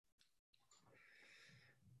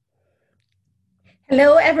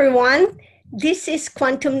Hello, everyone. This is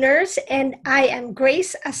Quantum Nurse, and I am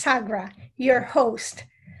Grace Asagra, your host.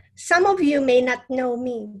 Some of you may not know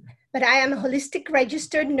me, but I am a holistic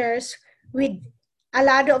registered nurse with a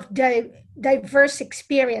lot of diverse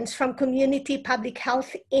experience from community public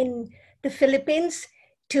health in the Philippines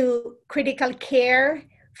to critical care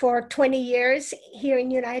for 20 years here in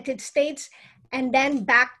the United States, and then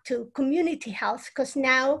back to community health because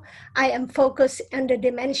now I am focused on the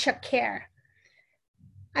dementia care.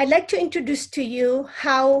 I'd like to introduce to you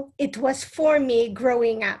how it was for me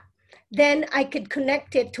growing up. Then I could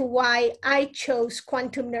connect it to why I chose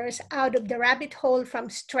Quantum Nurse out of the rabbit hole from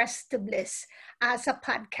stress to bliss as a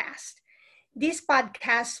podcast. This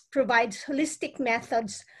podcast provides holistic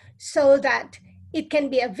methods so that it can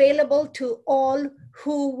be available to all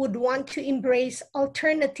who would want to embrace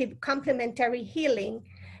alternative complementary healing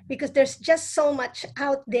because there's just so much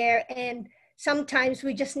out there and sometimes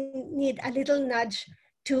we just need a little nudge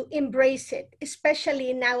to embrace it,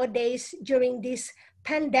 especially nowadays during this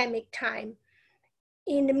pandemic time.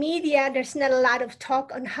 In the media, there's not a lot of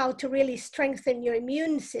talk on how to really strengthen your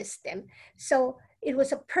immune system. So it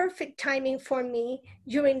was a perfect timing for me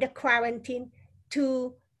during the quarantine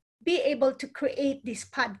to be able to create this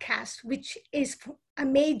podcast, which is a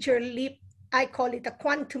major leap. I call it a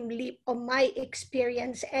quantum leap of my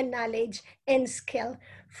experience and knowledge and skill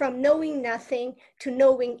from knowing nothing to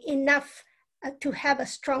knowing enough to have a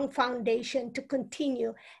strong foundation to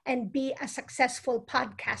continue and be a successful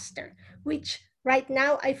podcaster, which right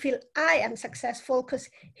now I feel I am successful because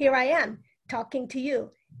here I am talking to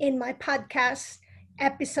you in my podcast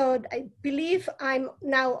episode. I believe I'm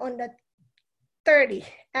now on the 30th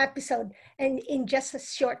episode and in just a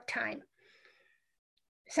short time.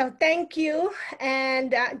 So thank you.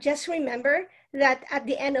 And just remember that at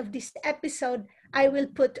the end of this episode, I will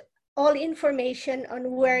put all information on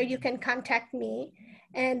where you can contact me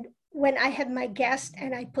and when I have my guest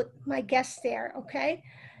and I put my guest there, okay?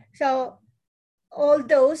 So all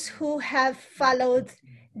those who have followed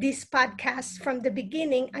this podcast from the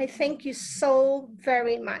beginning, I thank you so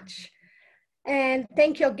very much. And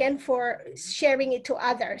thank you again for sharing it to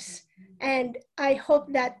others. And I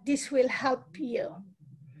hope that this will help you.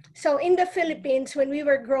 So in the Philippines, when we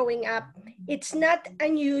were growing up, it's not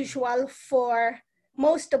unusual for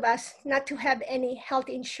most of us not to have any health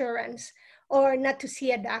insurance or not to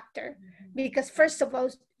see a doctor because first of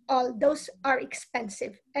all those are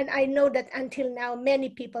expensive, and I know that until now many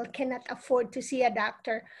people cannot afford to see a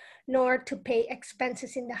doctor nor to pay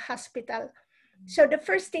expenses in the hospital. So the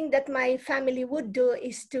first thing that my family would do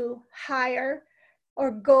is to hire or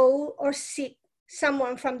go or seek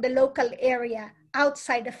someone from the local area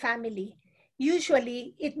outside the family.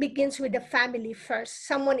 Usually, it begins with the family first.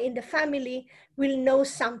 Someone in the family will know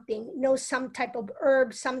something, know some type of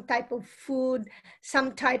herb, some type of food,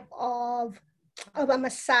 some type of a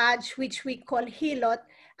massage, which we call hilot,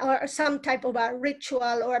 or some type of a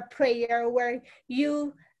ritual or a prayer where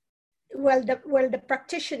the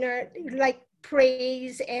practitioner like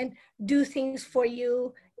prays and do things for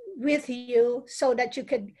you, with you, so that you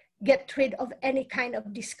could get rid of any kind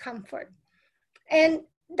of discomfort. And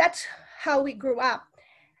that's how we grew up.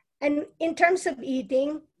 And in terms of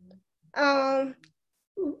eating, I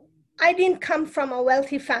didn't come from a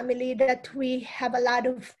wealthy family that we have a lot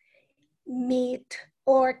of meat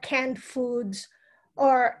or canned foods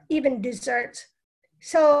or even desserts.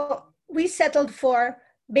 So we settled for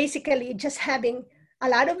basically just having a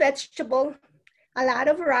lot of vegetable, a lot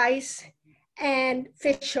of rice, and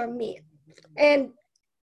fish or meat. And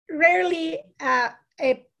rarely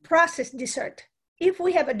a processed dessert. If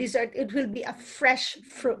we have a dessert, it will be a fresh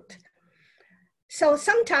fruit. So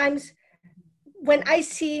sometimes when I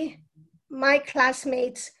see my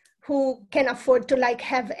classmates who can afford to like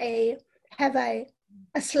have a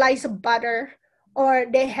slice of butter, or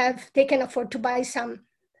they can afford to buy some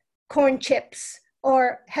corn chips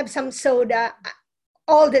or have some soda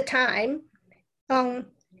all the time,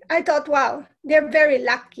 I thought, wow, they're very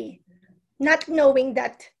lucky, not knowing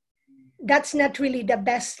that that's not really the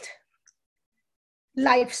best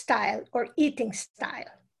lifestyle or eating style.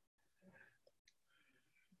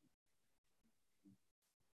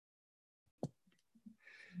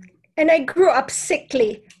 And I grew up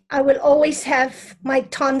sickly. I will always have my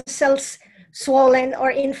tonsils swollen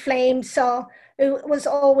or inflamed, so it was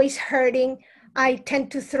always hurting. I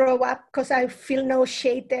tend to throw up because I feel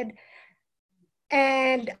nauseated.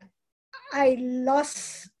 And I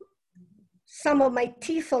lost some of my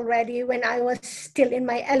teeth already when I was still in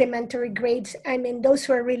my elementary grades. I mean, those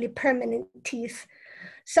were really permanent teeth.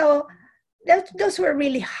 So those were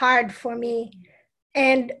really hard for me.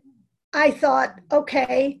 And I thought,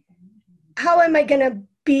 okay, how am I going to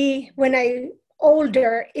be when I'm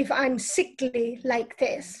older if I'm sickly like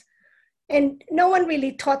this? And no one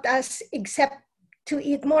really taught us except to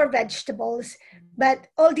eat more vegetables, but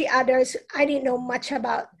all the others, I didn't know much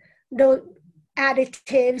about the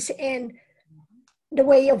additives and the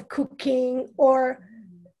way of cooking, or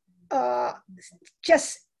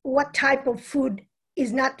just what type of food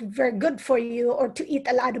is not very good for you, or to eat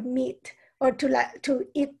a lot of meat, or to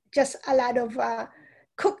eat just a lot of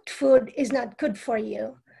cooked food is not good for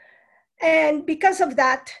you. And because of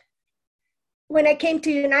that, when I came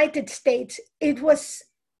to United States, it was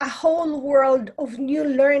a whole world of new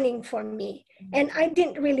learning for me. And I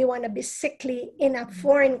didn't really want to be sickly in a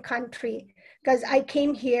foreign country, because I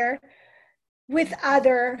came here with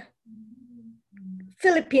other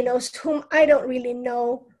Filipinos whom I don't really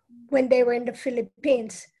know when they were in the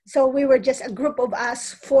Philippines. So we were just a group of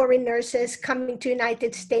us foreign nurses coming to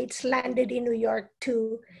United States, landed in New York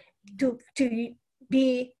to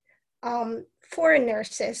be foreign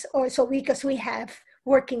nurses, or so because we have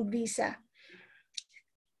working visa.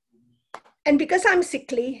 And because I'm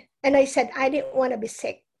sickly, and I said I didn't want to be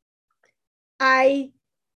sick, I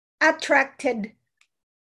attracted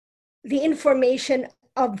the information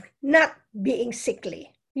of not being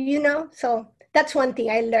sickly, So that's one thing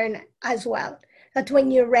I learned as well, that when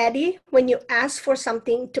you're ready, when you ask for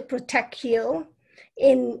something to protect you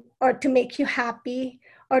or to make you happy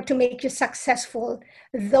or to make you successful,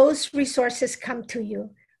 those resources come to you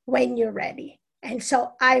when you're ready. And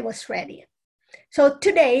so I was ready. So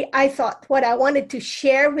today I thought what I wanted to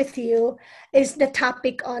share with you is the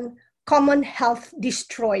topic on common health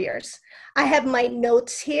destroyers. I have my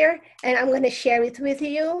notes here and I'm going to share it with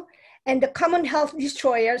you. And the common health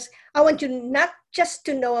destroyers, I want you not just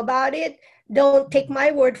to know about it. Don't take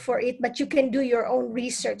my word for it, but you can do your own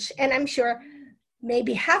research. And I'm sure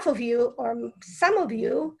maybe half of you or some of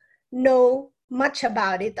you know much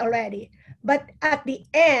about it already. But at the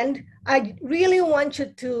end, I really want you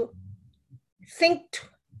to think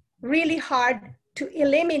really hard to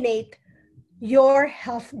eliminate your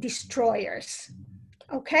health destroyers.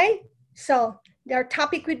 Okay? So their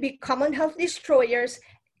topic would be common health destroyers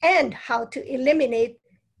and how to eliminate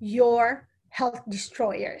your health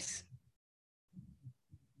destroyers.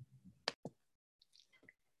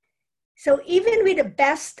 So even with the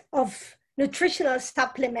best of nutritional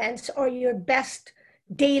supplements or your best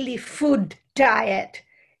daily food diet,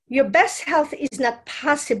 your best health is not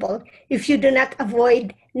possible if you do not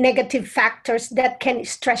avoid negative factors that can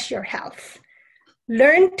stress your health.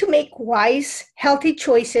 Learn to make wise, healthy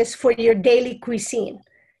choices for your daily cuisine.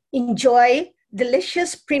 Enjoy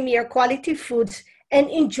delicious, premier quality foods and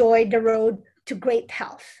enjoy the road to great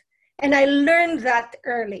health. And I learned that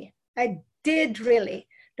early. I did really.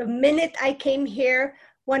 The minute I came here,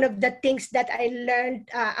 one of the things that I learned,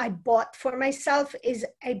 I bought for myself is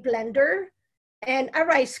a blender and a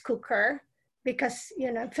rice cooker, because,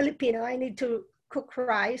 Filipino, I need to cook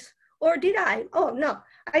rice. Or did I? Oh, no.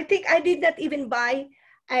 I think I did not even buy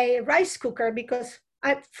a rice cooker, because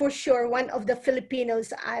for sure one of the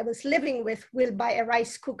Filipinos I was living with will buy a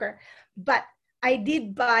rice cooker. But I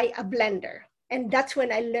did buy a blender. And that's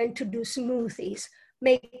when I learned to do smoothies,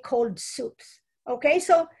 make cold soups. Okay,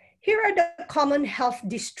 so here are the common health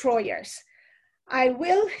destroyers. I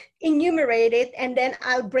will enumerate it and then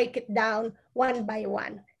I'll break it down one by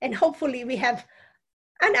one. And hopefully we have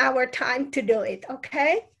an hour time to do it,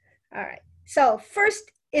 okay? All right, so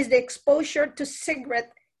first is the exposure to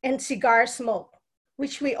cigarette and cigar smoke,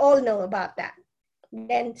 which we all know about that.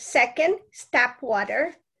 Then second, tap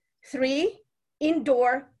water. 3,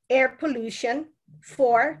 indoor air pollution.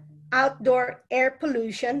 4, outdoor air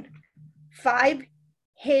pollution. 5,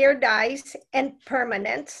 hair dyes and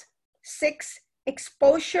permanents. 6,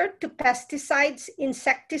 exposure to pesticides,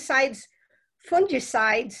 insecticides,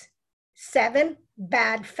 fungicides. 7,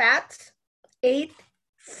 bad fats. 8,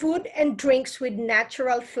 food and drinks with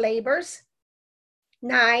natural flavors.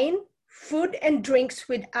 9, food and drinks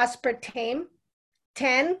with aspartame.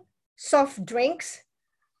 10, soft drinks.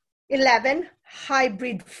 11,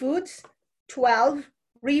 hybrid foods. 12,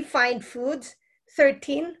 refined foods.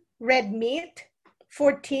 13, red meat.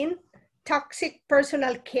 14, toxic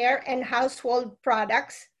personal care and household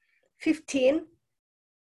products. 15,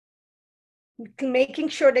 making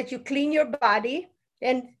sure that you clean your body.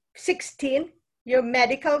 And 16, your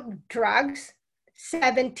medical drugs.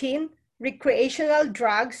 17, recreational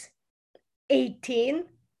drugs. 18,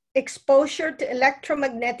 exposure to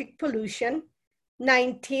electromagnetic pollution.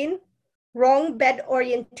 19, wrong bed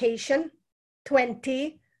orientation.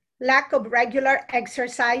 20, lack of regular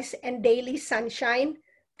exercise and daily sunshine.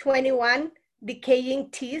 21, decaying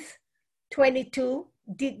teeth. 22,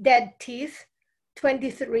 dead teeth.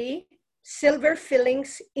 23, silver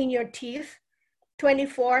fillings in your teeth.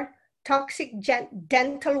 24, toxic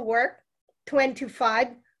dental work. 25,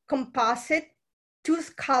 composite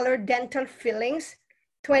tooth color dental fillings.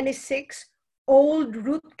 26, old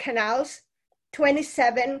root canals.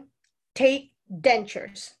 27, take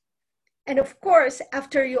dentures. And of course,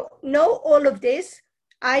 after you know all of this,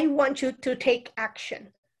 I want you to take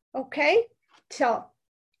action, okay? So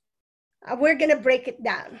we're gonna break it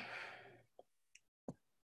down.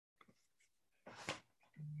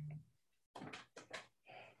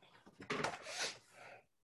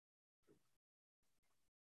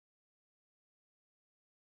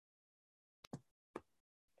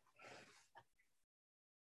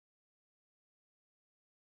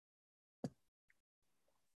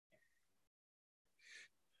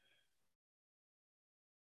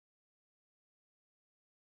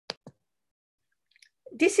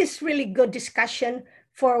 This is really good discussion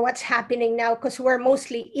for what's happening now because we're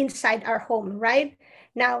mostly inside our home, right?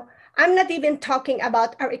 Now, I'm not even talking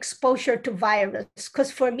about our exposure to virus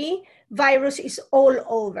because for me, virus is all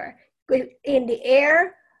over. In the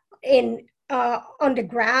air, on the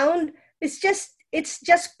ground. It's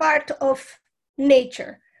just part of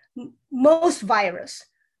nature. Most virus,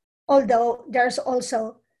 although there's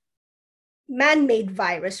also man-made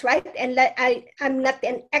virus, right? And I'm not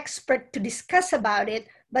an expert to discuss about it,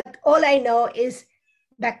 but all I know is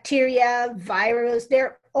bacteria, virus,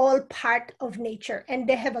 they're all part of nature and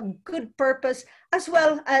they have a good purpose as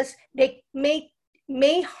well as they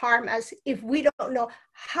may harm us if we don't know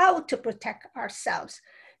how to protect ourselves.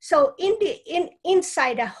 So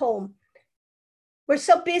inside a home, we're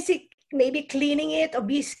so busy maybe cleaning it or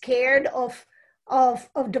be scared of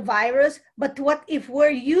the virus. But what if we're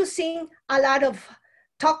using a lot of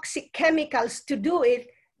toxic chemicals to do it,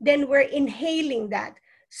 then we're inhaling that.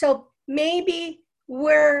 So maybe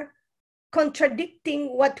we're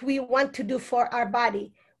contradicting what we want to do for our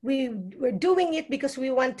body. We're doing it because we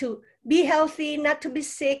want to be healthy, not to be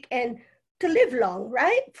sick, and to live long,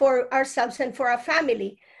 right? For ourselves and for our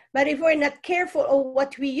family. But if we're not careful of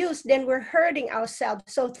what we use, then we're hurting ourselves.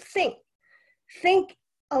 So think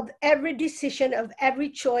of every decision, of every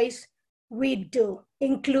choice we do,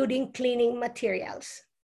 including cleaning materials.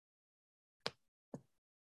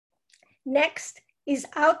 Next is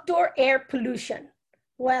outdoor air pollution.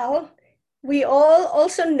 Well, we all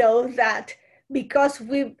also know that because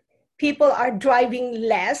people are driving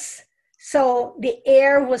less, so the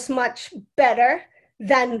air was much better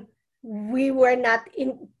than we were not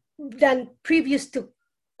in than previous to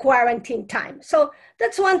quarantine time. So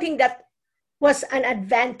that's one thing that was an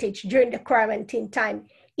advantage during the quarantine time.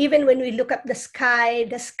 Even when we look up the sky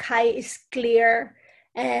is clear.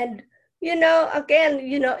 And,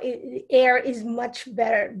 again, air is much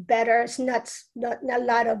better. It's not a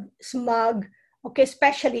lot of smog, okay,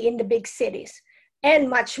 especially in the big cities and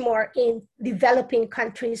much more in developing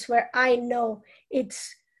countries where I know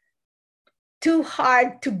it's too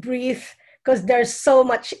hard to breathe because there's so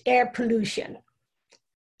much air pollution.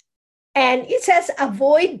 And it says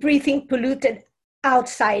avoid breathing polluted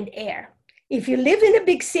outside air. If you live in a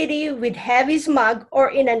big city with heavy smog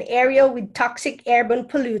or in an area with toxic airborne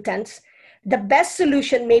pollutants, the best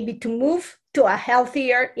solution may be to move to a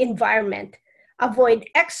healthier environment. Avoid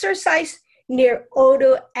exercise near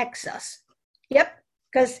auto exhaust. Yep,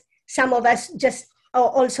 because some of us just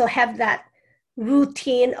also have that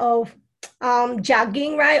routine of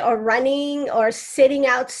jogging, right? Or running or sitting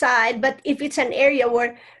outside. But if it's an area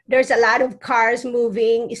where there's a lot of cars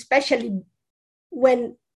moving, especially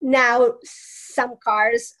when now some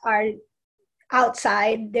cars are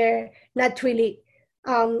outside, they're not really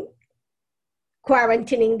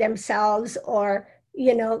quarantining themselves or,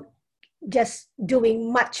 just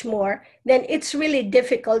doing much more, then it's really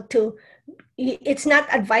difficult it's not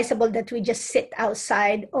advisable that we just sit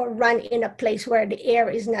outside or run in a place where the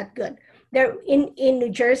air is not good. There in New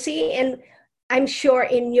Jersey, and I'm sure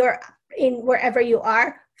in wherever you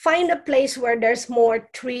are, find a place where there's more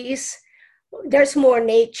trees, there's more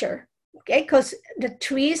nature, okay? Because the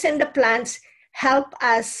trees and the plants help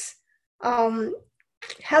us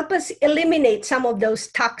eliminate some of those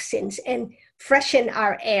toxins and freshen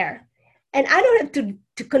our air. And I don't have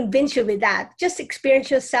to convince you with that. Just experience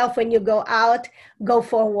yourself when you go out, go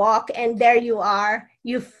for a walk, and there you are.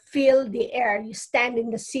 You feel the air. You stand in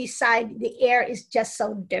the seaside. The air is just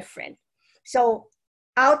so different. So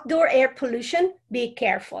outdoor air pollution, be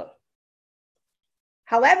careful.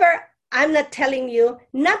 However, I'm not telling you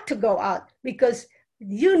not to go out because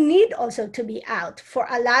you need also to be out for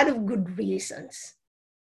a lot of good reasons.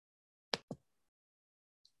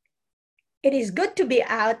 it is good to be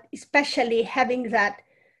out, especially having that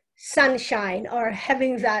sunshine or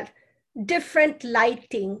having that different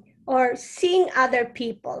lighting or seeing other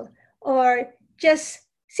people or just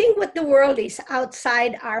seeing what the world is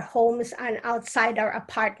outside our homes and outside our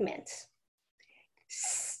apartments.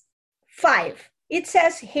 5, it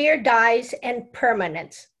says hair dyes and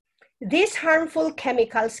permanents. These harmful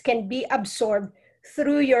chemicals can be absorbed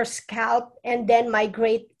through your scalp and then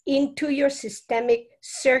migrate into your systemic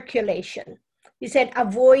circulation. He said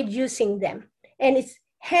avoid using them, and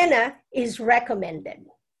henna is recommended.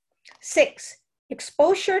 6,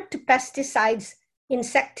 exposure to pesticides,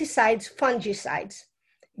 insecticides, fungicides.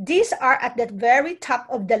 These are at the very top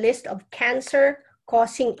of the list of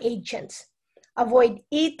cancer-causing agents. Avoid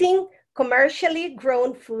eating commercially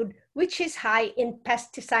grown food, which is high in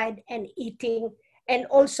pesticide and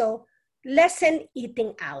also lessen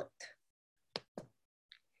eating out.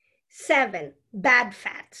 7, bad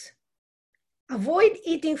fats. Avoid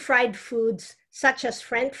eating fried foods such as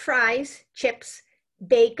French fries, chips,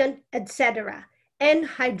 bacon, etc., and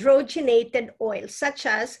hydrogenated oils such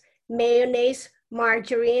as mayonnaise,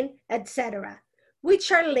 margarine, etc.,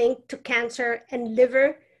 which are linked to cancer and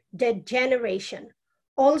liver degeneration.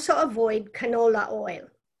 Also avoid canola oil.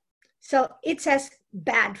 So it says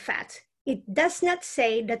bad fats. It does not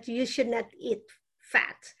say that you should not eat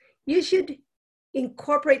fats. You should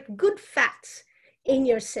incorporate good fats in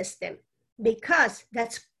your system because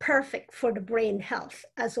that's perfect for the brain health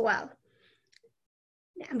as well.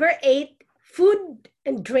 Number 8, food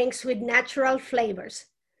and drinks with natural flavors.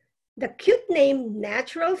 The cute name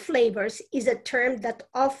natural flavors is a term that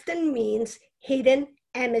often means hidden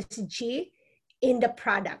MSG in the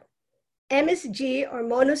product. MSG or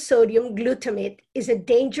monosodium glutamate is a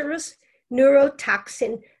dangerous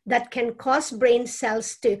neurotoxin that can cause brain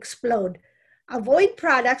cells to explode. Avoid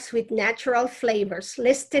products with natural flavors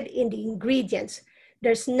listed in the ingredients.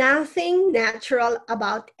 There's nothing natural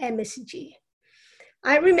about MSG.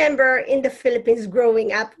 I remember in the Philippines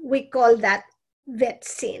growing up, we call that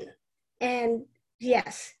vetsin. And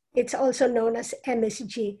yes, it's also known as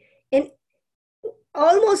MSG. And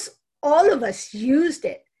almost all of us used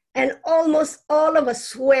it. And almost all of us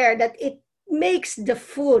swear that it makes the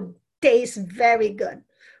food taste very good.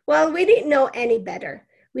 Well, we didn't know any better.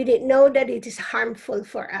 We didn't know that it is harmful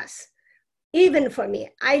for us. Even for me,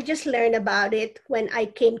 I just learned about it when I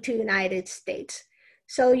came to United States.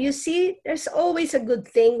 So you see, there's always a good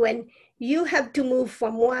thing when you have to move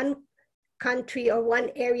from one country or one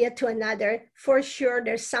area to another. For sure,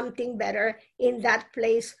 there's something better in that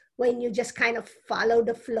place when you just kind of follow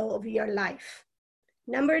the flow of your life.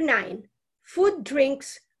 Number 9, food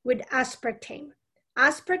drinks with aspartame.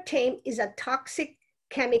 Aspartame is a toxic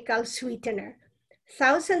chemical sweetener.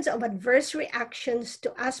 Thousands of adverse reactions to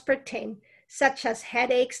aspartame, such as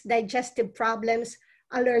headaches, digestive problems,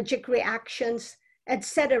 allergic reactions,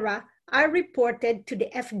 etc., are reported to the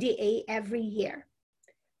FDA every year.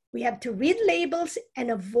 We have to read labels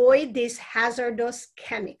and avoid this hazardous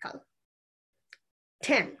chemical.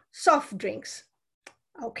 10, soft drinks.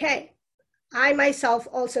 Okay, I myself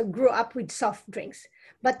also grew up with soft drinks.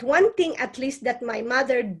 But one thing at least that my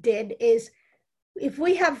mother did is, if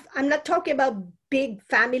we have, I'm not talking about big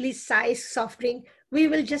family size soft drink, we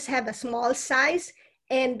will just have a small size,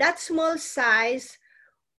 and that small size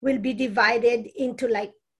will be divided into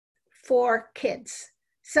like 4 kids.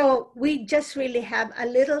 So we just really have a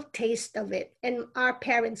little taste of it, and our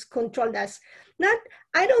parents controlled us.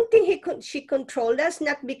 I don't think she controlled us,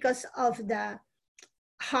 not because of the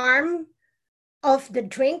harm of the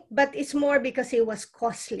drink, but it's more because it was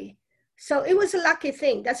costly. So it was a lucky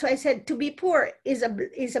thing. That's why I said to be poor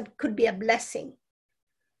could be a blessing.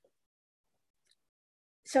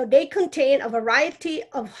 So they contain a variety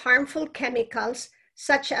of harmful chemicals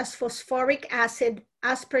such as phosphoric acid,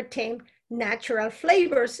 aspartame, natural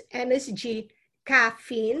flavors, MSG,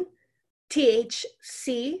 caffeine,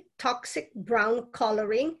 THC, toxic brown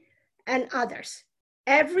coloring, and others.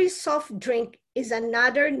 Every soft drink is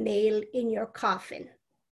another nail in your coffin.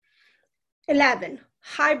 11,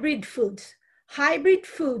 hybrid foods. Hybrid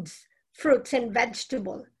foods, fruits and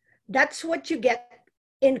vegetables, that's what you get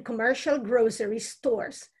in commercial grocery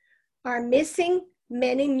stores, are missing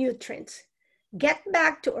many nutrients. Get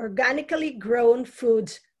back to organically grown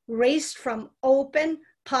foods raised from open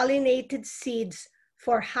pollinated seeds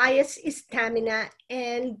for highest stamina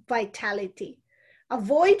and vitality.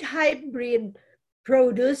 Avoid hybrid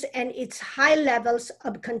produce and its high levels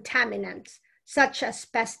of contaminants, such as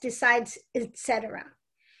pesticides, etc.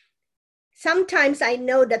 Sometimes I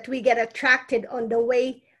know that we get attracted on the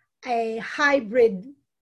way a hybrid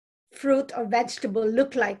fruit or vegetable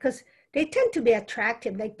look like, because they tend to be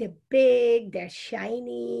attractive, like they're big, they're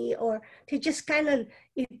shiny, or they just kind of,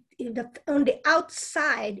 on the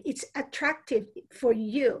outside, it's attractive for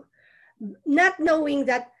you. Not knowing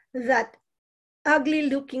that ugly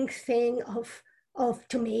looking thing of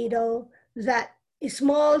tomato, that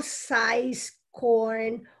small size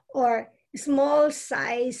corn, or small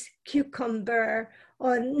size cucumber,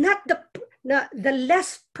 or not the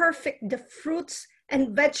less perfect the fruits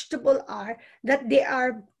and vegetable are, that they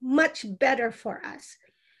are much better for us.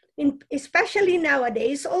 Especially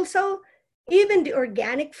nowadays, also, even the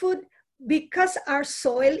organic food, because our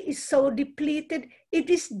soil is so depleted, it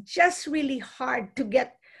is just really hard to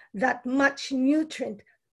get that much nutrient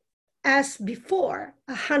as before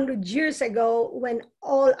 100 years ago, when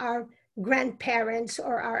all our grandparents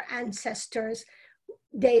or our ancestors,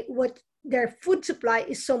 their food supply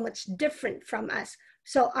is so much different from us.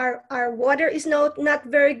 So our water is not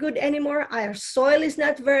very good anymore. Our soil is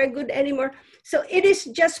not very good anymore. So it's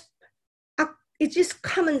just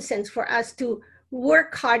common sense for us to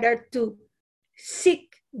work harder to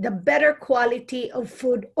seek the better quality of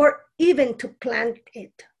food, or even to plant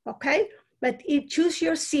it, okay? But choose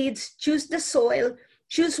your seeds, choose the soil,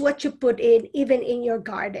 choose what you put in, even in your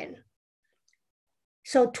garden.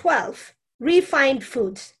 So 12, refined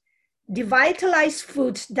foods. Devitalized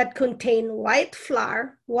foods that contain white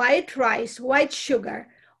flour, white rice, white sugar,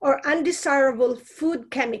 or undesirable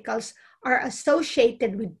food chemicals are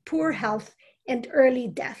associated with poor health and early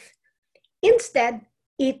death. Instead,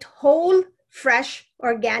 eat whole, fresh,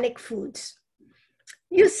 organic foods.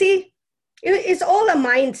 You see, it's all a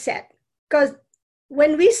mindset, because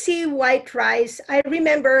when we see white rice, I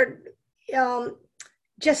remember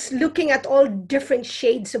just looking at all different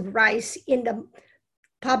shades of rice in the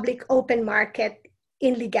public open market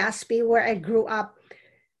in Legazpi, where I grew up.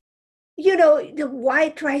 You know, the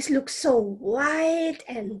white rice looks so white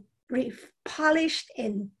and polished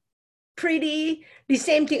and pretty. The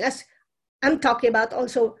same thing as I'm talking about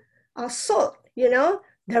also salt, you know,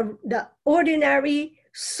 the ordinary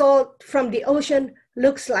salt from the ocean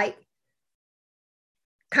looks like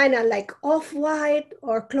kind of like off-white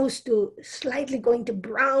or close to slightly going to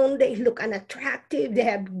brown. They look unattractive. They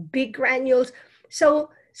have big granules. So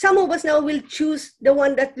some of us now will choose the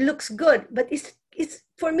one that looks good, but it's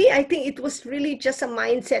for me, I think it was really just a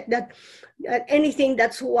mindset that anything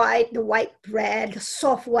that's white, the white bread, the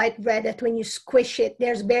soft white bread, that when you squish it,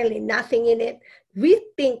 there's barely nothing in it.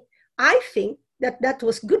 I think that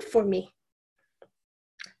was good for me.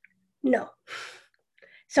 No.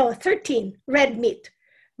 So 13, red meat.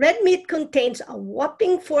 Red meat contains a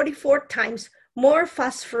whopping 44 times more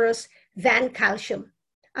phosphorus than calcium.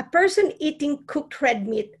 A person eating cooked red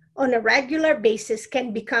meat on a regular basis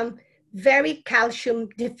can become very calcium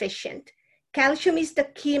deficient. Calcium is the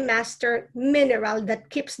key master mineral that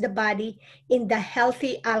keeps the body in the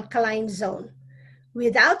healthy alkaline zone.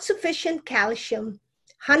 Without sufficient calcium,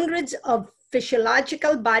 hundreds of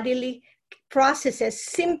physiological bodily processes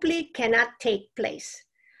simply cannot take place.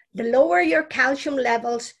 The lower your calcium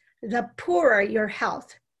levels, the poorer your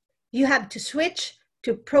health. You have to switch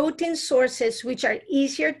to protein sources which are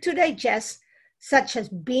easier to digest, such as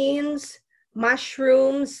beans,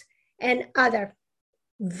 mushrooms, and other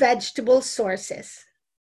vegetable sources.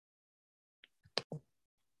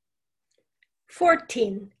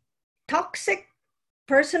 14, toxic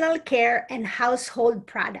personal care and household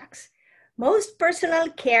products. Most personal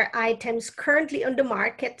care items currently on the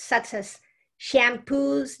market, such as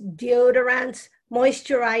shampoos, deodorants,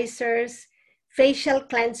 moisturizers, facial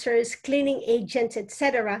cleansers, cleaning agents,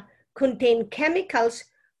 etc., contain chemicals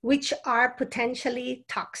which are potentially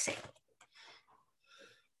toxic.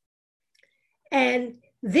 And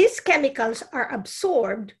these chemicals are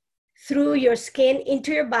absorbed through your skin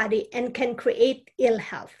into your body and can create ill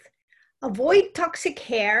health. Avoid toxic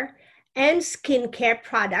hair and skincare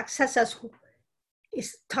products, such as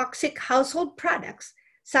toxic household products,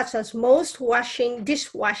 such as most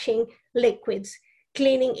dishwashing liquids,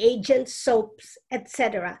 cleaning agents, soaps,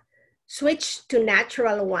 etc. Switch to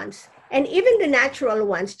natural ones. And even the natural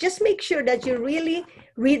ones, just make sure that you really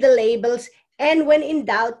read the labels, and when in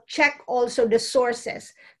doubt, check also the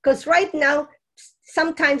sources. Because right now,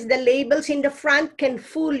 sometimes the labels in the front can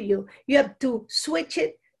fool you. You have to switch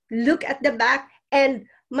it, look at the back. And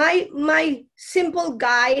my simple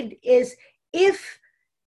guide is, if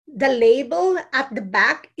the label at the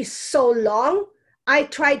back is so long, I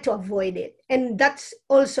try to avoid it. And that's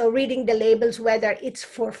also reading the labels, whether it's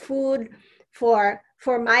for food, for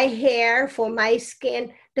my hair, for my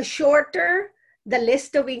skin. The shorter the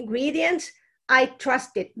list of ingredients, I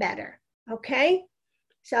trust it better, okay?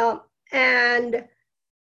 So, and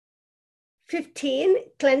 15,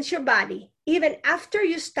 cleanse your body. Even after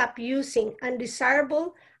you stop using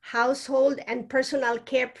undesirable household and personal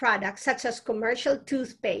care products such as commercial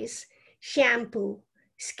toothpaste, shampoo,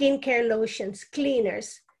 skincare lotions,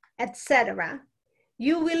 cleaners, etc.,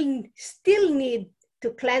 you will still need to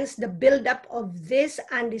cleanse the buildup of these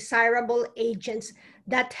undesirable agents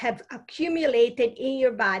that have accumulated in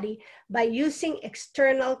your body by using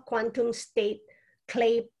external quantum state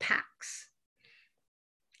clay packs.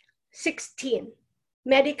 16,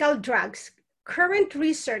 medical drugs. Current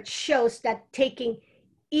research shows that taking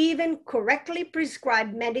even correctly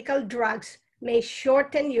prescribed medical drugs may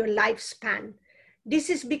shorten your lifespan. This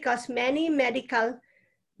is because many medical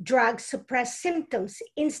drugs suppress symptoms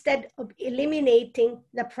instead of eliminating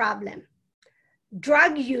the problem.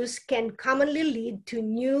 Drug use can commonly lead to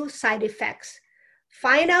new side effects.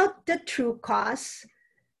 Find out the true cause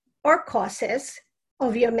or causes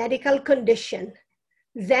of your medical condition.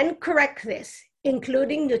 Then correct this,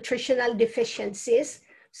 including nutritional deficiencies,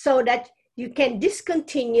 so that you can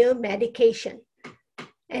discontinue medication.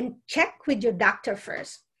 And check with your doctor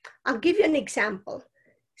first. I'll give you an example.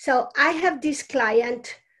 So I have this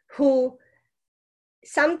client who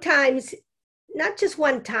sometimes, not just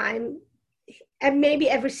one time, and maybe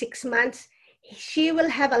every 6 months, she will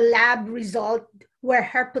have a lab result where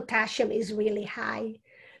her potassium is really high.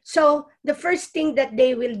 So the first thing that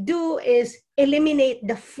they will do is eliminate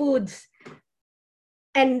the foods.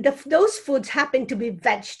 And those foods happen to be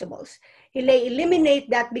vegetables. They eliminate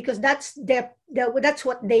that because that's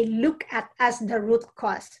what they look at as the root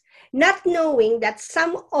cause, not knowing that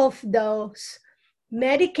some of those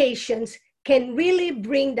medications can really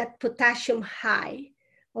bring that potassium high,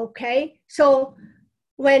 okay? So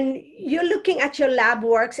when you're looking at your lab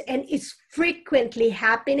works and it's frequently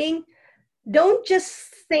happening, don't just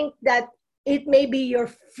think that it may be your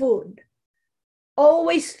food.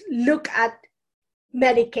 Always look at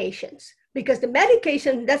medications, because the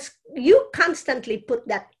medication, you constantly put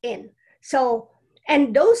that in. So,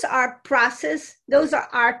 and those are processed, those are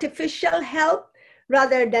artificial help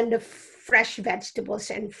rather than the fresh vegetables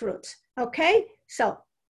and fruits, okay? So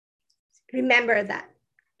remember that.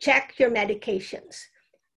 Check your medications.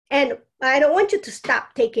 And I don't want you to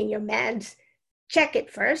stop taking your meds. Check it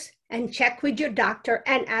first and check with your doctor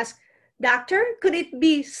and ask, doctor, could it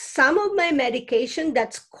be some of my medication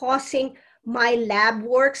that's causing my lab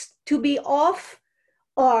works to be off?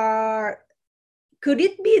 Or could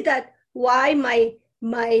it be that why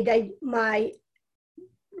my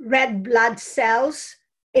red blood cells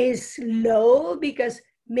is low because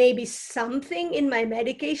maybe something in my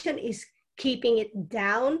medication is keeping it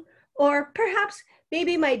down? Or perhaps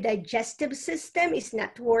maybe my digestive system is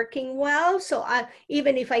not working well. So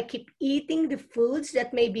even if I keep eating the foods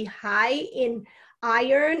that may be high in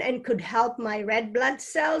iron and could help my red blood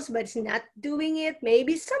cells, but it's not doing it,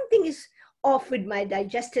 maybe something is off with my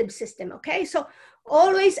digestive system, okay? So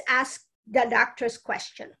always ask the doctor's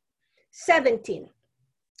question. 17,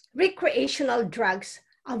 recreational drugs.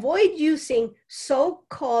 Avoid using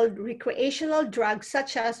so-called recreational drugs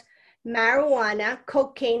such as marijuana,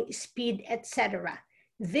 cocaine, speed, etc.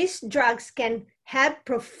 These drugs can have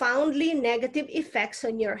profoundly negative effects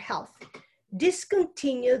on your health.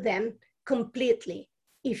 Discontinue them completely.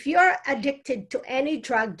 If you're addicted to any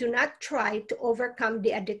drug, do not try to overcome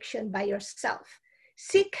the addiction by yourself.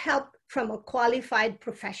 Seek help from a qualified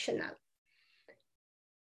professional.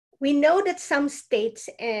 We know that some states,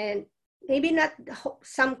 and maybe not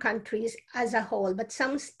some countries as a whole, but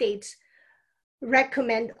some states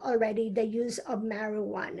recommend already the use of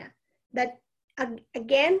marijuana. But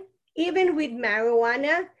again, even with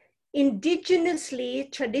marijuana,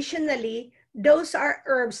 indigenously, traditionally, those are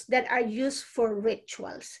herbs that are used for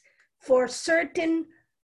rituals, for certain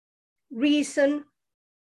reason,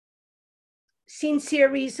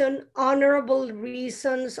 sincere reason, honorable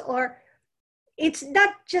reasons, or it's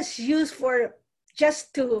not just used for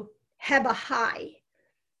just to have a high.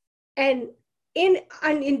 And in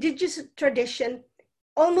an indigenous tradition,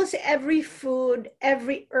 almost every food,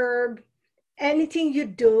 every herb, anything you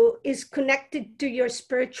do is connected to your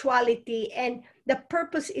spirituality, and the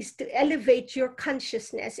purpose is to elevate your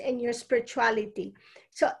consciousness and your spirituality.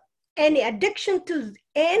 So any addiction to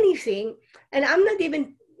anything, and I'm not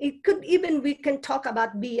even, it could even, we can talk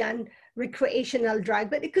about beyond recreational drug,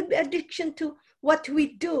 but it could be addiction to what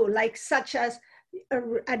we do, like such as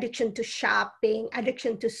addiction to shopping,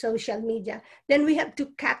 addiction to social media. Then we have to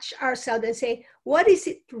catch ourselves and say, what is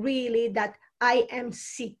it really that I am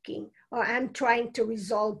seeking or I'm trying to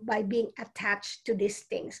resolve by being attached to these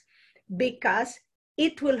things? Because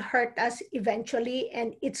it will hurt us eventually,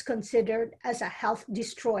 and it's considered as a health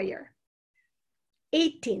destroyer.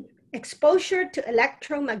 18, exposure to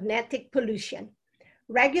electromagnetic pollution.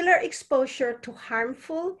 Regular exposure to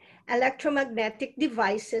harmful electromagnetic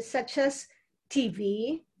devices such as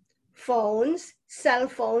TV, phones, cell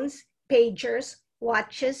phones, pagers,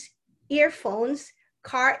 watches, earphones,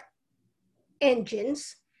 car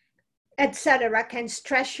engines, etc., can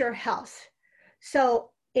stress your health.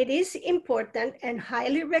 So it is important and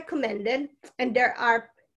highly recommended, and there are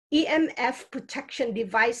EMF protection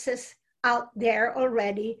devices out there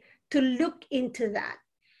already to look into that.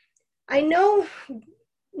 I know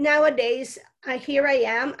nowadays, here I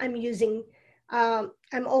am, I'm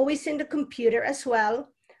always in the computer as well.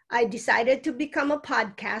 I decided to become a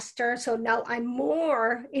podcaster, so now I'm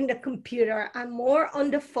more in the computer, I'm more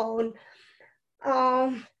on the phone.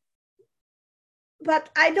 But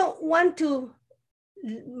I don't want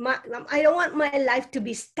my life to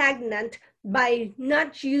be stagnant by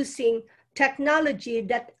not using technology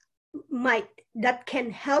that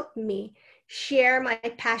can help me share my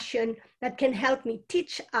passion, that can help me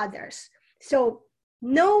teach others. So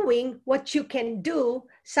knowing what you can do,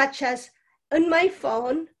 such as on my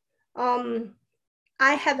phone, I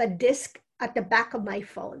have a disc at the back of my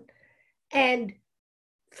phone. And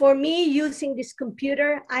for me, using this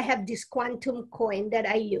computer, I have this quantum coin that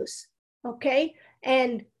I use, okay?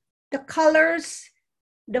 And the colors,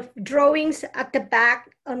 the drawings at the back,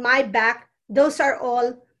 on my back, those are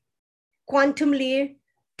all quantumly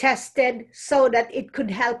tested so that it could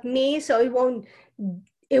help me, so it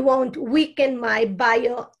won't weaken my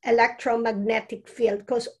bioelectromagnetic field,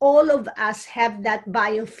 because all of us have that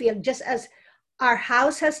biofield. Just as our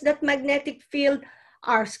house has that magnetic field,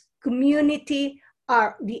 our community,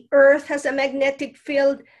 the earth has a magnetic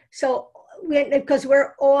field. So because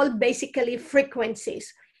we're all basically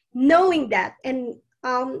frequencies. Knowing that, and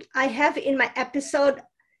I have in my episode, I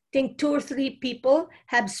think 2 or 3 people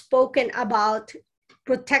have spoken about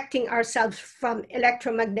protecting ourselves from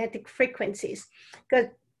electromagnetic frequencies. Because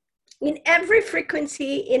in every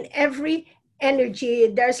frequency, in every energy,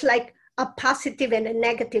 there's like a positive and a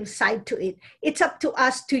negative side to it. It's up to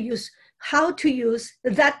us to use how to use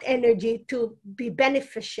that energy to be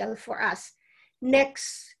beneficial for us.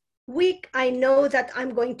 Next week, I know that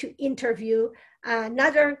I'm going to interview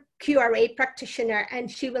another QRA practitioner, and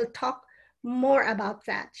she will talk more about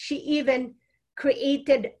that. She even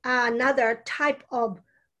created another type of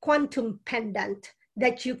quantum pendant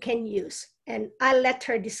that you can use, and I'll let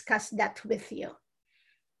her discuss that with you.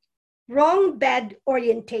 Wrong bed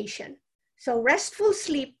orientation. So restful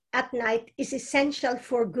sleep at night is essential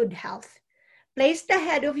for good health. Place the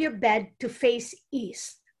head of your bed to face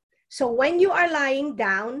east. So when you are lying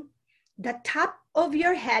down, the top of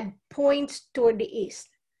your head points toward the east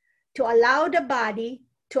to allow the body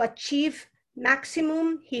to achieve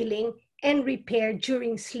maximum healing and repair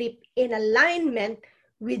during sleep in alignment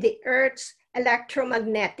with the Earth's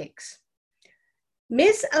electromagnetics.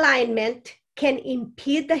 Misalignment can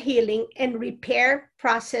impede the healing and repair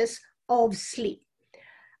process of sleep.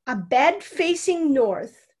 A bed facing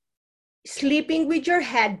north, sleeping with your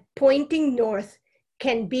head pointing north,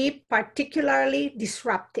 can be particularly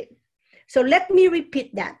disruptive. So let me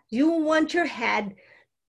repeat that. You want your head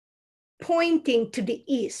pointing to the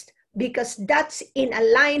east because that's in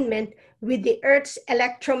alignment with the Earth's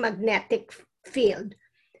electromagnetic field.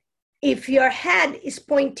 If your head is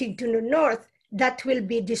pointing to the north, that will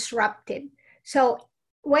be disrupted. So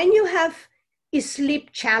when you have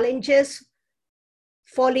sleep challenges,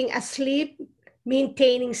 falling asleep,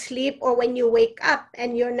 maintaining sleep, or when you wake up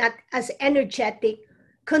and you're not as energetic,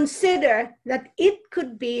 consider that it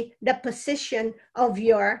could be the position of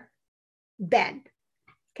your bed,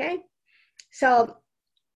 okay? So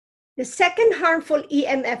the second harmful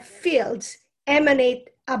EMF fields emanate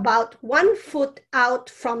about 1 foot out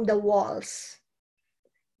from the walls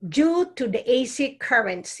due to the AC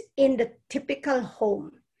currents in the typical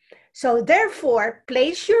home. So therefore,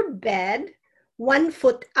 place your bed 1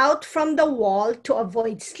 foot out from the wall to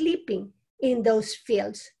avoid sleeping in those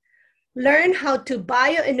fields. Learn how to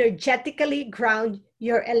bioenergetically ground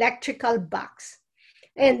your electrical box.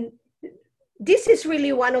 And this is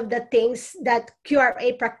really one of the things that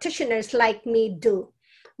QRA practitioners like me do.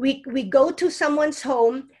 We go to someone's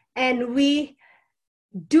home and we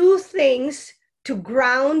do things to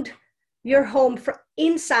ground your home from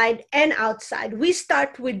inside and outside. We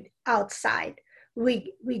start with outside.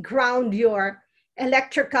 We ground your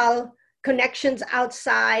electrical connections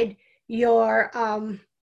outside,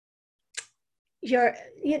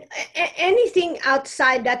 anything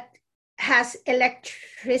outside that has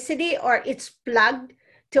electricity or it's plugged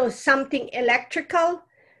to something electrical.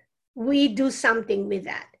 We do something with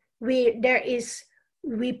that. There is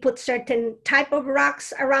We put certain type of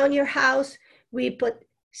rocks around your house. We put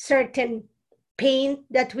certain paint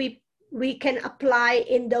that we can apply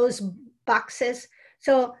in those boxes.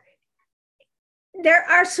 So there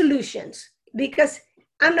are solutions, because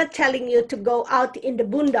I'm not telling you to go out in the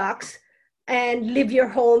boondocks and leave your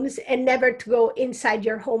homes and never to go inside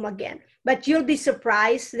your home again. But you'll be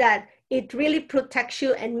surprised that it really protects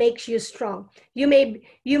you and makes you strong. You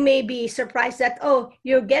may be surprised that, oh,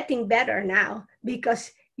 you're getting better now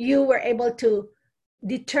because you were able to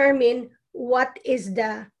determine what is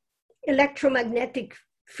the electromagnetic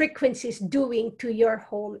frequencies doing to your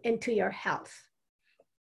home and to your health.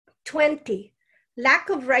 20, lack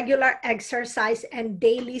of regular exercise and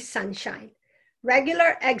daily sunshine.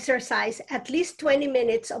 Regular exercise, at least 20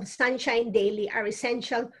 minutes of sunshine daily, are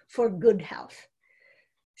essential for good health.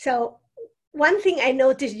 So one thing I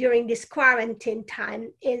noticed during this quarantine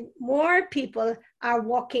time is more people are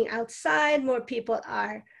walking outside, more people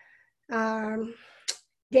are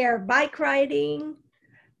they're bike riding,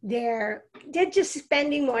 they're just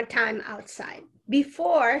spending more time outside.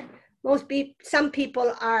 Before, some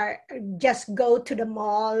people are just go to the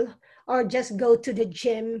mall or just go to the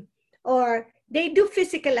gym, or they do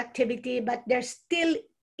physical activity, but they're still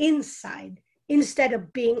inside instead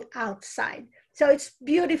of being outside. So it's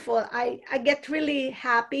beautiful. I get really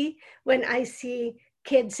happy when I see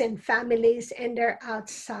kids and families and they're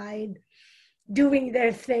outside doing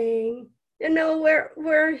their thing. You know,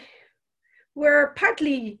 we're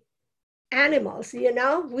partly animals, you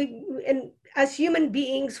know. And as human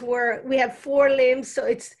beings, we have 4 limbs,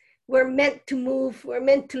 so we're meant to move, we're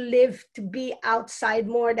meant to live, to be outside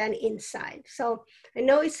more than inside. So I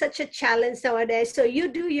know it's such a challenge nowadays. So you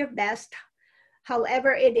do your best,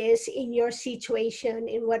 however it is in your situation,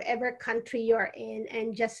 in whatever country you're in,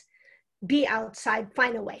 and just be outside,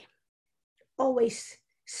 find a way. Always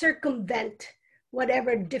circumvent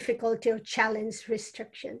whatever difficulty or challenge,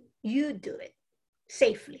 restriction. You do it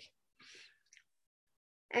safely.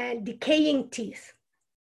 And decaying teeth.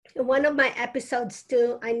 In one of my episodes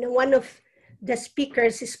too, I know one of the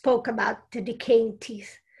speakers spoke about the decaying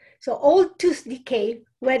teeth. So old tooth decay,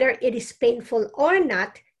 whether it is painful or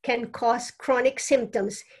not, can cause chronic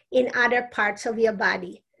symptoms in other parts of your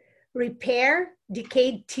body. Repair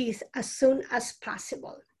decayed teeth as soon as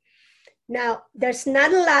possible. Now, there's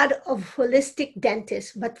not a lot of holistic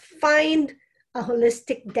dentists, but find a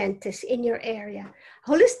holistic dentist in your area.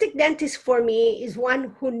 Holistic dentist for me is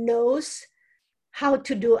one who knows how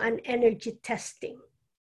to do an energy testing.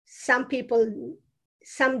 Some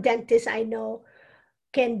dentists I know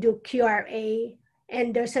can do QRA,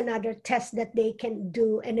 and there's another test that they can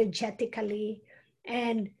do energetically,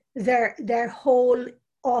 and their whole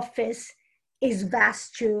office is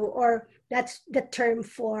vastu, or that's the term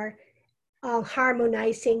for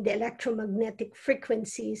harmonizing the electromagnetic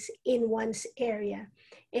frequencies in one's area.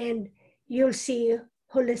 And you'll see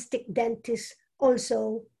holistic dentists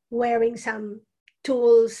also wearing some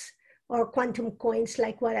tools or quantum coins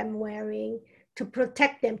like what I'm wearing to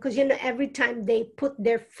protect them. Because, you know, every time they put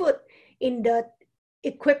their foot in the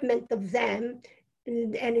equipment of them,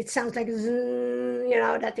 and it sounds like, you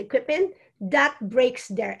know, that equipment, that breaks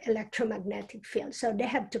their electromagnetic field. So they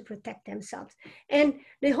have to protect themselves. And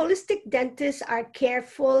the holistic dentists are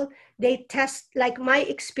careful. They test, like my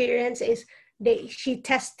experience is, she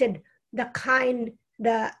tested the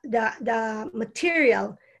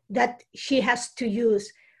material that she has to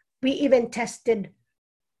use. We even tested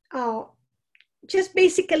just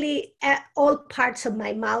basically at all parts of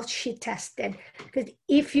my mouth she tested. Because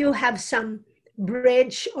if you have some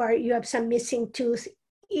bridge or you have some missing tooth,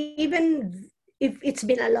 even if it's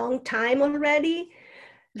been a long time already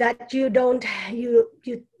that the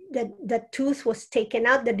tooth was taken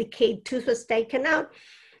out, the decayed tooth was taken out,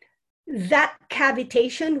 that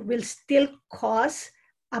cavitation will still cause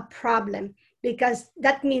a problem, because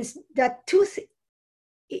that means that tooth,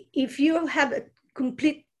 if you have a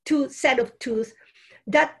complete set of tooth,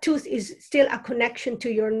 that tooth is still a connection to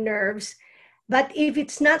your nerves. But if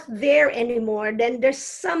it's not there anymore, then there's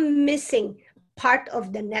some missing part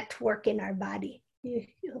of the network in our body.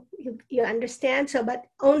 You understand? So, but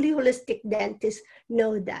only holistic dentists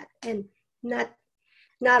know that, and not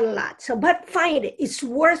a lot. So, but find it. It's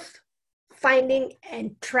worth finding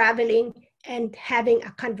and traveling and having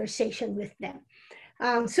a conversation with them.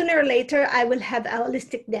 Sooner or later, I will have a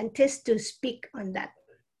holistic dentist to speak on that.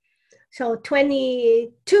 So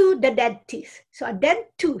 22, the dead teeth. So a dead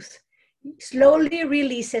tooth slowly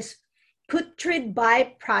releases putrid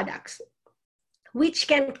byproducts, which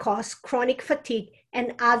can cause chronic fatigue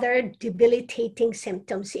and other debilitating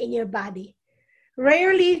symptoms in your body.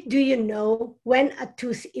 Rarely do you know when a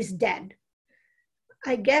tooth is dead.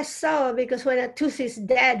 I guess so, because when a tooth is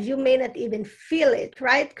dead, you may not even feel it,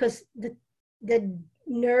 right? Because the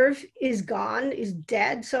nerve is gone, is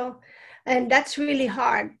dead. So, and that's really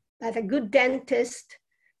hard. But a good dentist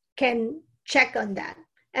can check on that.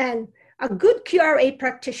 And a good QRA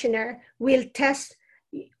practitioner will test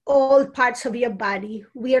all parts of your body.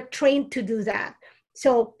 We are trained to do that.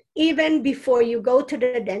 So even before you go to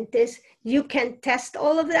the dentist, you can test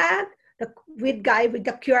all of that with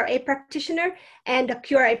the QRA practitioner, and the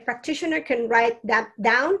QRA practitioner can write that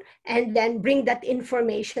down and then bring that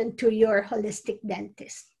information to your holistic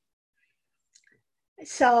dentist.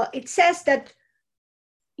 So it says that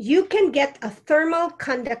you can get a thermal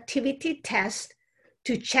conductivity test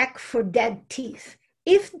to check for dead teeth.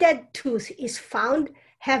 If dead tooth is found,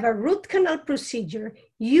 have a root canal procedure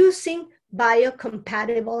using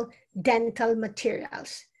biocompatible dental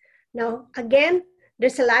materials. Now, again,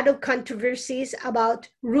 there's a lot of controversies about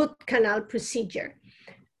root canal procedure.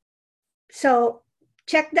 So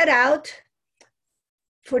check that out.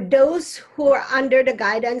 For those who are under the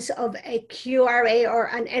guidance of a QRA or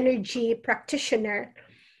an energy practitioner,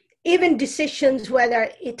 even decisions whether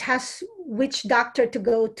it has which doctor to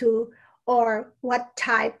go to or what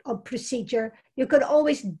type of procedure, you could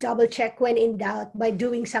always double check when in doubt by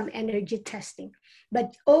doing some energy testing.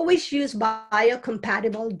 But always use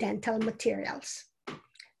biocompatible dental materials.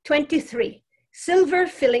 23, silver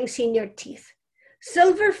fillings in your teeth.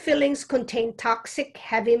 Silver fillings contain toxic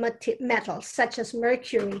heavy metals such as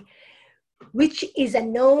mercury, which is a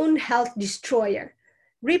known health destroyer.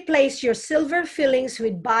 Replace your silver fillings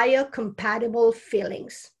with biocompatible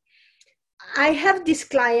fillings. I have this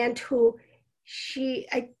client who she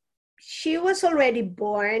was already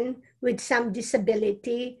born with some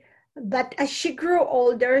disability, but as she grew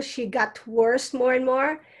older, she got worse more and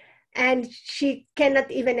more, and she cannot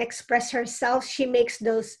even express herself. She makes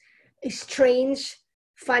those strange,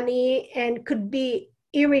 funny, and could be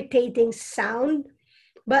irritating sound.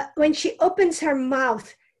 But when she opens her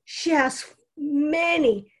mouth, she has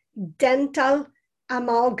many dental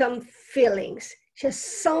amalgam fillings. She has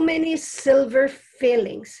so many silver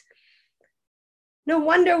fillings. No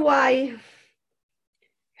wonder why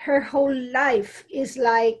her whole life is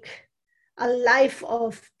like a life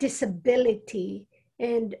of disability.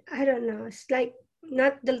 And I don't know, it's like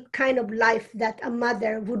not the kind of life that a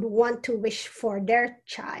mother would want to wish for their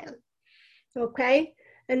child. Okay?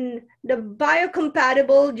 And the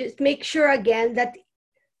biocompatible, just make sure again that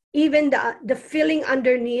even the filling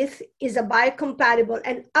underneath is a biocompatible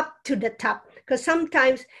and up to the top. Because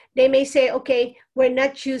sometimes they may say, okay, we're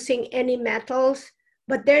not using any metals,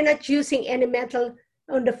 but they're not using any metal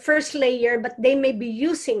on the first layer, but they may be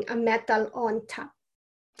using a metal on top.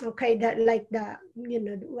 Okay, that like the,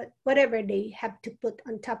 whatever they have to put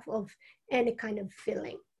on top of any kind of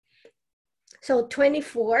filling. So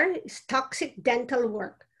 24 is toxic dental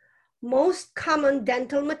work. Most common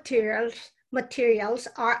dental materials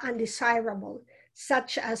are undesirable,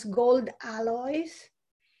 such as gold alloys,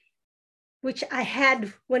 which I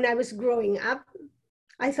had when I was growing up.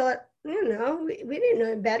 I thought, we didn't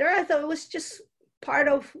know better. I thought it was just part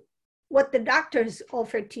of what the doctors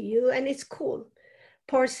offered to you, and it's cool.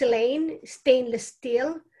 Porcelain, stainless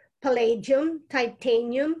steel, palladium,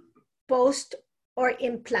 titanium, post or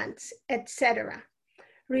implants, etc.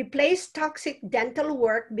 Replace toxic dental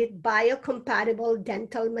work with biocompatible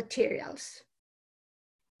dental materials.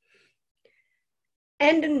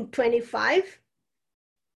 And in 25,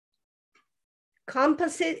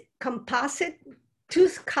 composite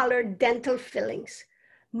tooth-colored dental fillings.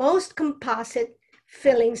 Most composite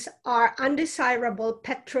fillings are undesirable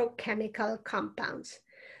petrochemical compounds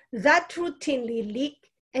that routinely leak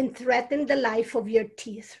and threaten the life of your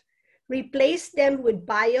teeth. Replace them with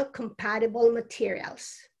biocompatible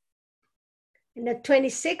materials. And the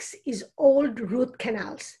 26 is old root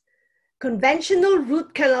canals. Conventional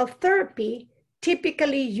root canal therapy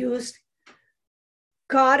typically use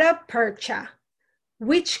gutta percha,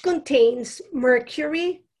 which contains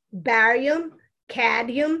mercury, barium,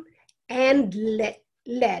 cadmium, and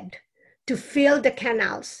lead to fill the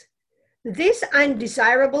canals. These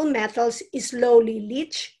undesirable metals slowly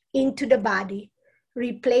leach into the body.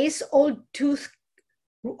 Replace old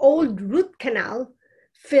root canal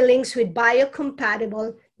fillings with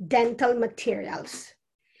biocompatible dental materials.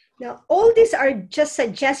 Now, all these are just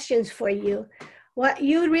suggestions for you. What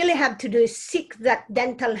you really have to do is seek that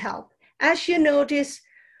dental help. As you notice,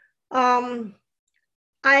 I'm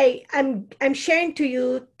sharing to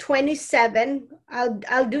you 27.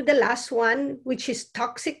 I'll do the last one, which is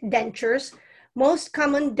toxic dentures. Most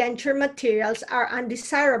common denture materials are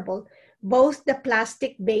undesirable, both the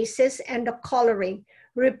plastic bases and the coloring.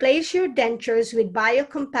 replace your dentures with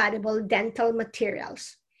biocompatible dental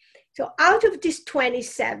materials. So out of these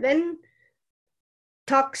 27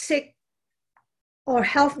 toxic or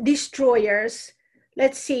health destroyers,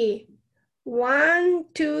 let's see, 1,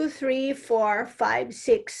 2, 3, 4, 5,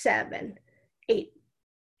 6, 7, 8.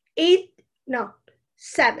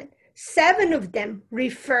 7. 7 of them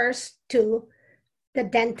refers to the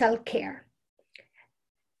dental care.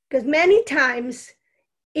 Because many times,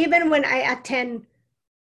 even when I attend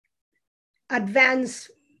advanced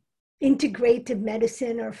integrative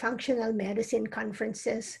medicine or functional medicine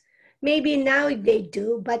conferences, maybe now they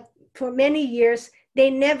do, but for many years, they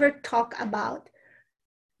never talk about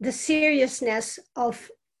the seriousness of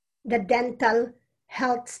the dental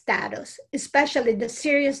health status, especially the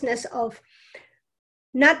seriousness of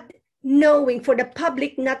not knowing, for the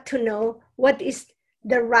public not to know what is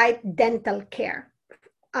the right dental care.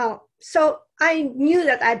 So I knew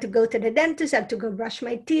that I had to go to the dentist, I have to go brush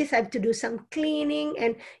my teeth, I have to do some cleaning.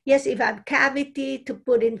 And yes, if I have cavity, to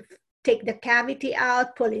take the cavity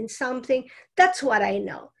out, pull in something, that's what I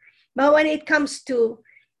know. But when it comes to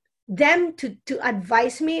them to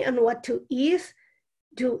advise me on what to eat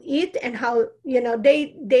and how,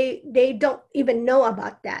 they don't even know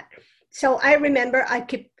about that. So I remember I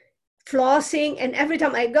keep flossing, and every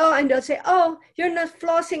time I go and they'll say, oh, you're not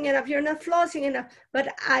flossing enough, you're not flossing enough.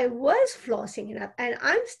 But I was flossing enough, and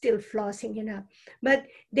I'm still flossing enough. But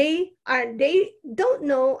they don't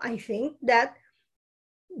know, I think, that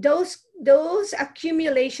those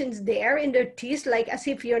accumulations there in their teeth, like as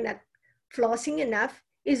if you're not flossing enough,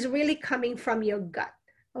 is really coming from your gut,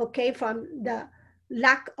 okay, from the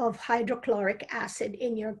lack of hydrochloric acid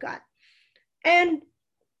in your gut. And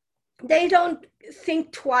they don't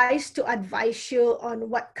think twice to advise you on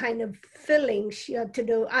what kind of fillings you have to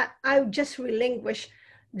do. I just relinquish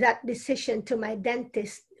that decision to my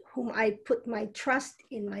dentist, whom I put my trust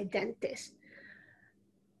in my dentist.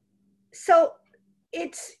 So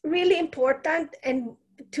it's really important and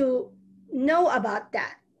to know about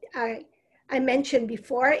that. I mentioned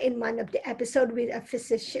before in one of the episodes with a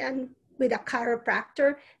physician, with a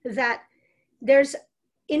chiropractor, that there's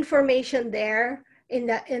information there in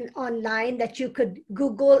online that you could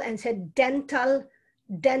Google and say dental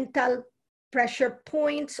pressure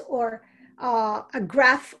points, or a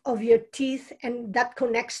graph of your teeth, and that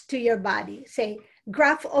connects to your body. Say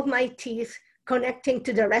graph of my teeth connecting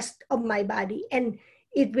to the rest of my body, and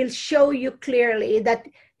it will show you clearly that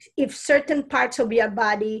if certain parts of your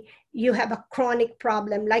body you have a chronic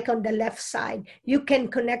problem, like on the left side, you can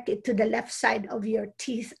connect it to the left side of your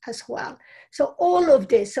teeth as well. So all of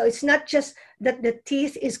this, so it's not just that the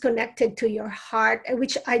teeth is connected to your heart,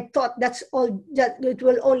 which I thought that's all, that it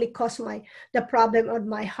will only cause the problem of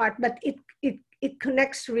my heart, but it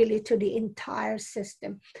connects really to the entire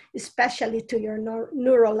system, especially to your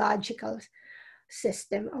neurological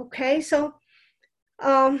system. Okay, so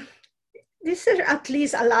this is at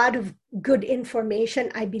least a lot of good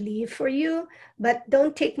information, I believe, for you, but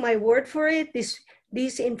don't take my word for it.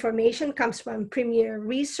 This information comes from Premier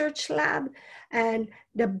Research Lab, and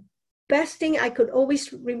the best thing I could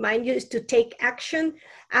always remind you is to take action.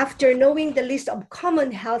 After knowing the list of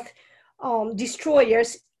common health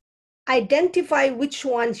destroyers, identify which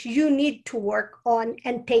ones you need to work on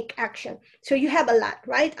and take action. So you have a lot,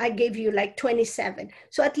 right? I gave you like 27.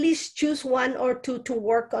 So at least choose 1 or 2 to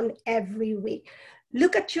work on every week.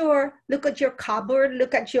 Look at your cupboard,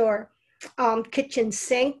 look at your kitchen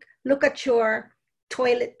sink, look at your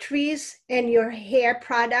toiletries and your hair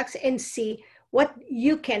products, and see what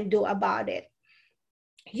you can do about it.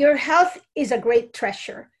 Your health is a great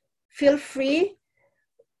treasure. Feel free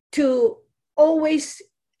to always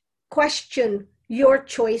question your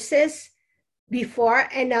choices before,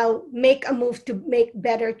 and now make a move to make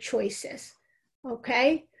better choices.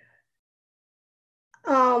 Okay.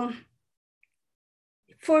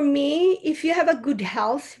 For me, if you have a good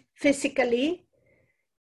health physically,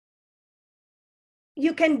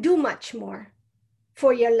 you can do much more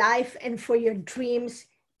for your life and for your dreams,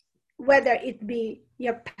 whether it be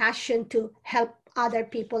your passion to help other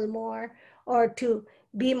people more or to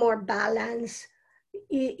be more balanced.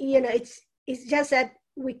 It's just that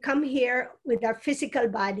we come here with our physical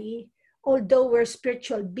body, although we're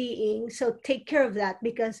spiritual beings. So take care of that,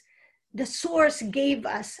 because the source gave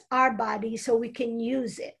us our body so we can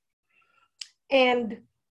use it. And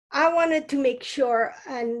I wanted to make sure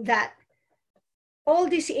and that all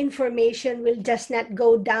this information will just not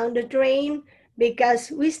go down the drain,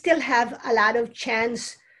 because we still have a lot of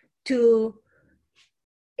chance to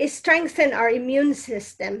strengthen our immune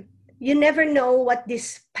system. You never know what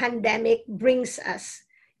this pandemic brings us.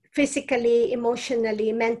 physically,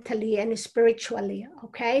 emotionally, mentally, and spiritually,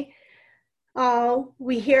 okay?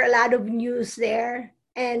 We hear a lot of news there,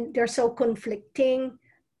 and they're so conflicting.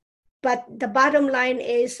 But the bottom line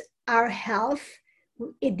is our health,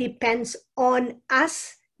 it depends on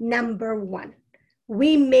us, number one.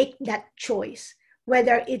 We make that choice,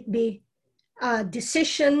 whether it be a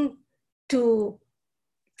decision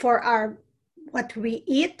for what we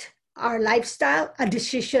eat, our lifestyle, a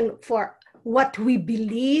decision for what we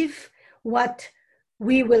believe, what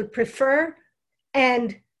we will prefer,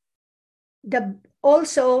 and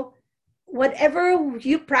also whatever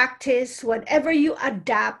you practice, whatever you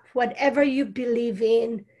adapt, whatever you believe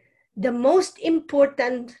in, the most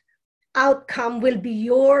important outcome will be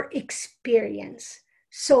your experience.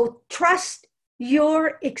 So trust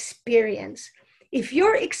your experience. If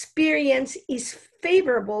your experience is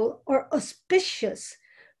favorable or auspicious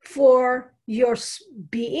for your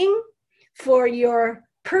being, for your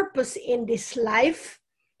purpose in this life,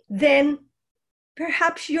 then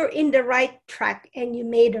perhaps you're in the right track and you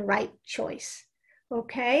made the right choice.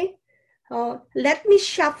 Okay? Let me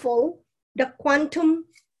shuffle the quantum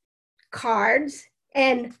cards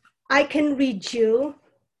and I can read you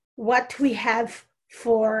what we have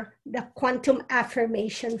for the quantum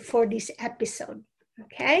affirmation for this episode.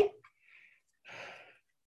 Okay?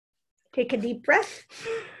 Take a deep breath.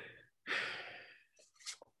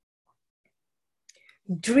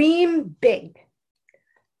 Dream big.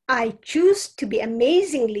 I choose to be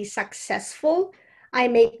amazingly successful. I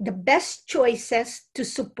make the best choices to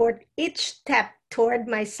support each step toward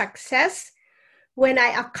my success. When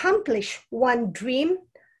I accomplish one dream,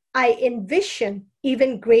 I envision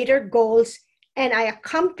even greater goals and I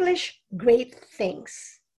accomplish great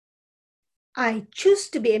things. I choose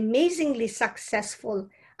to be amazingly successful.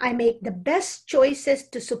 I make the best choices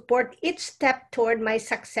to support each step toward my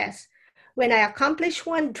success. When I accomplish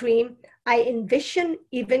one dream, I envision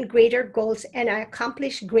even greater goals and I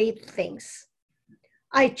accomplish great things.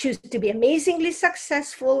 I choose to be amazingly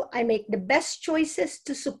successful. I make the best choices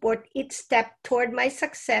to support each step toward my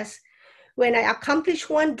success. When I accomplish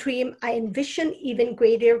one dream, I envision even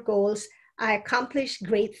greater goals. I accomplish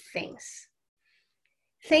great things.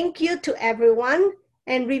 Thank you to everyone.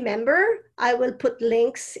 And remember, I will put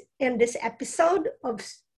links in this episode of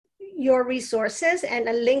your resources and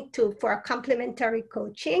a link for a complimentary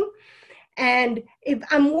coaching. And if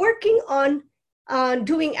I'm working on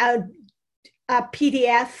doing a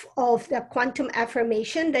PDF of the quantum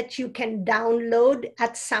affirmation that you can download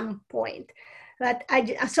at some point,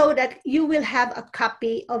 so that you will have a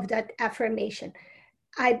copy of that affirmation.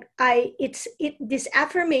 These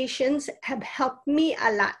affirmations have helped me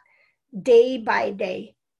a lot day by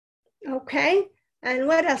day. Okay, and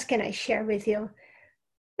what else can I share with you?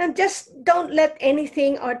 Now, just don't let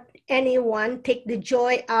anything or anyone take the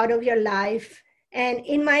joy out of your life. And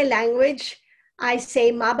in my language, I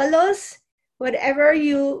say mabalos. Whatever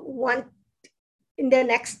you want in the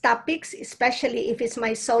next topics, especially if it's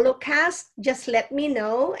my solo cast, just let me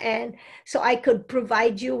know and so I could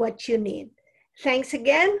provide you what you need. Thanks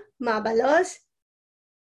again, mabalos.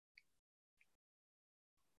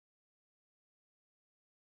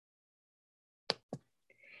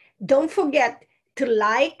 Don't forget to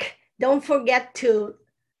like, don't forget to,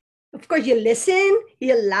 of course, you listen,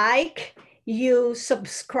 you like, you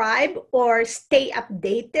subscribe or stay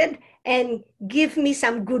updated and give me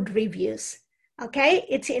some good reviews. Okay,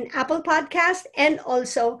 it's in Apple Podcast and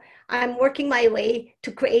also I'm working my way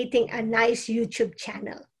to creating a nice YouTube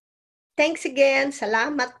channel. Thanks again.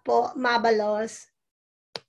 Salamat po, mabalos.